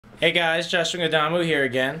Hey guys, Josh from GUNDAM here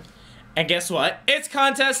again. And guess what? It's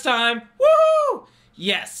contest time! Woohoo!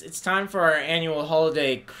 Yes, it's time for our annual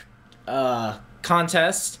holiday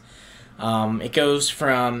contest. It goes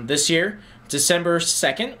from this year, December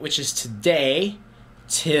 2nd, which is today,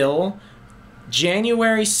 till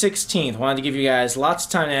January 16th. Wanted to give you guys lots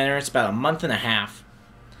of time to enter. It's about a month and a half.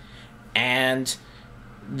 And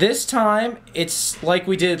this time, it's like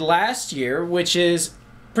we did last year, which is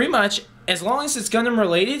pretty much, as long as it's Gundam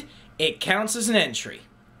related, it counts as an entry.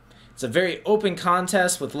 It's a very open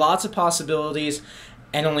contest with lots of possibilities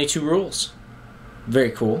and only 2 rules.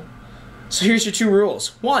 Very cool. So here's your 2 rules.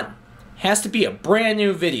 1, has to be a brand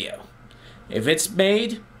new video. If it's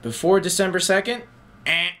made before December 2nd,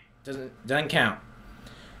 doesn't count.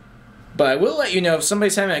 But I will let you know if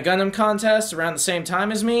somebody's having a Gundam contest around the same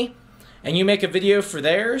time as me, and you make a video for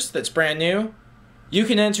theirs that's brand new, you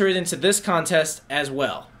can enter it into this contest as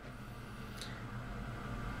well.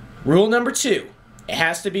 Rule number 2, it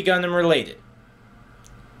has to be Gundam related.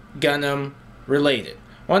 Gundam related.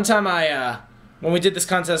 One time when we did this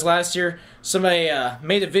contest last year, somebody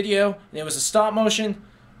made a video and it was a stop motion,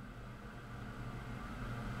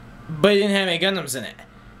 but it didn't have any Gundams in it.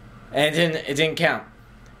 And it didn't count.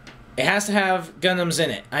 It has to have Gundams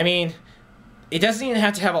in it. I mean, it doesn't even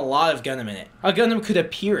have to have a lot of Gundam in it. A Gundam could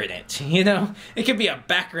appear in it, you know? It could be a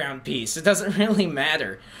background piece. It doesn't really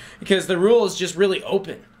matter, because the rule is just really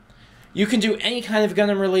open. You can do any kind of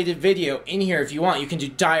Gundam related video in here if you want. You can do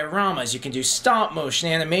dioramas, you can do stop motion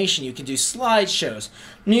animation, you can do slideshows,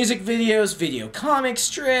 music videos, video comic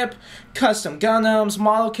strip, custom Gundams,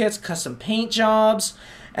 model kits, custom paint jobs,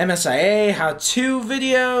 MSIA, how-to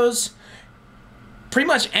videos, pretty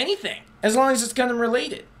much anything, as long as it's Gundam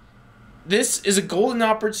related. This is a golden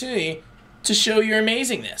opportunity to show your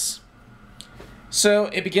amazingness. So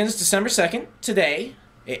it begins December 2nd, today.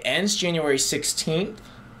 It ends January 16th.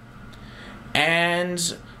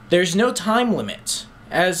 And there's no time limit.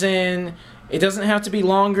 As in, it doesn't have to be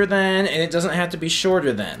longer than, and it doesn't have to be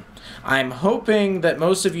shorter than. I'm hoping that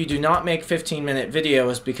most of you do not make 15-minute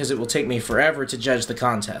videos because it will take me forever to judge the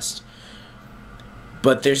contest.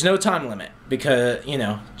 But there's no time limit because, you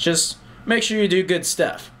know, just make sure you do good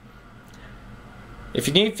stuff. If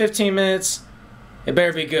you need 15 minutes, it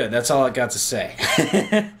better be good. That's all I got to say.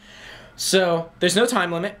 So, there's no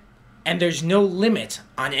time limit, and there's no limit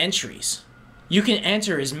on entries. You can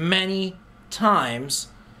enter as many times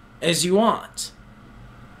as you want.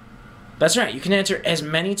 That's right, you can enter as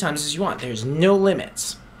many times as you want. There's no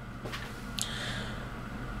limits.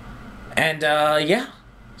 And, yeah.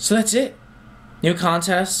 So that's it. New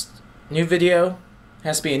contest, new video.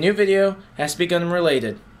 Has to be a new video, has to be Gundam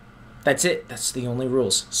related. That's it. That's the only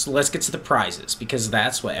rules. So let's get to the prizes, because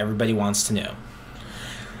that's what everybody wants to know.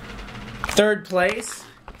 3rd place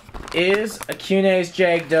is Akune's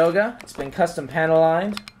Jag Doga. It's been custom panel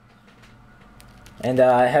lined. And it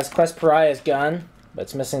has Quest Pariah's gun, but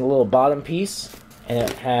it's missing a little bottom piece. And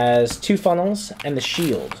it has 2 funnels and the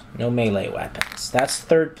shield. No melee weapons. That's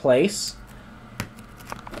 3rd place.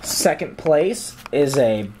 2nd place is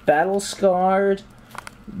a battle-scarred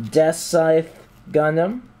Death Scythe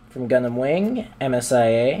Gundam from Gundam Wing,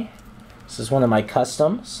 MSIA. This is one of my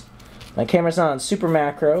customs. My camera's not on super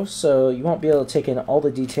macro, so you won't be able to take in all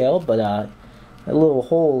the detail, but a little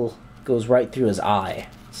hole goes right through his eye.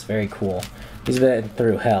 It's very cool. He's been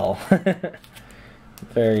through hell.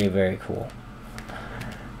 Very, very cool.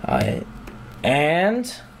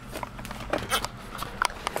 And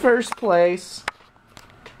 1st place,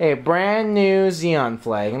 a brand new Zeon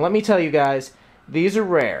flag. And let me tell you guys, these are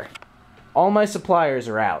rare. All my suppliers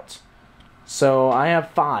are out. So I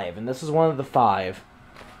have 5, and this is one of the 5.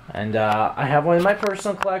 And I have one in my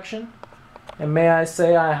personal collection. And may I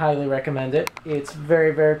say, I highly recommend it. It's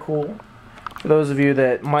very, very cool. For those of you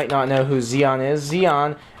that might not know who Zeon is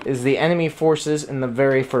the enemy forces in the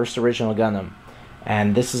very first original Gundam.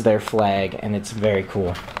 And this is their flag, and it's very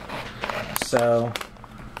cool. So,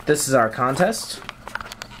 this is our contest.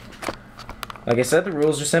 Like I said, the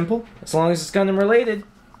rules are simple. As long as it's Gundam related,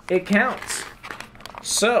 it counts.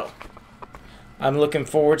 So, I'm looking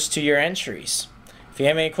forward to your entries. If you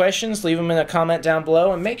have any questions, leave them in a comment down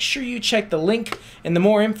below, and make sure you check the link in the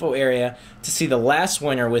more info area to see the last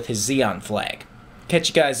winner with his Zeon flag. Catch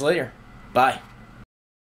you guys later. Bye.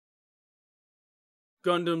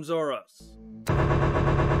 Gundams are us.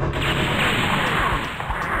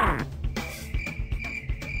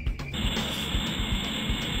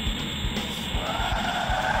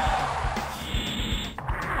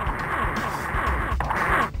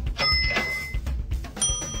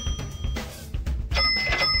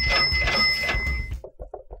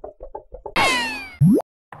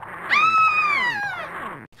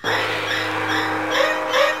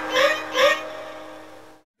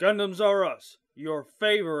 Gundams Are Us, your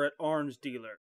favorite arms dealer.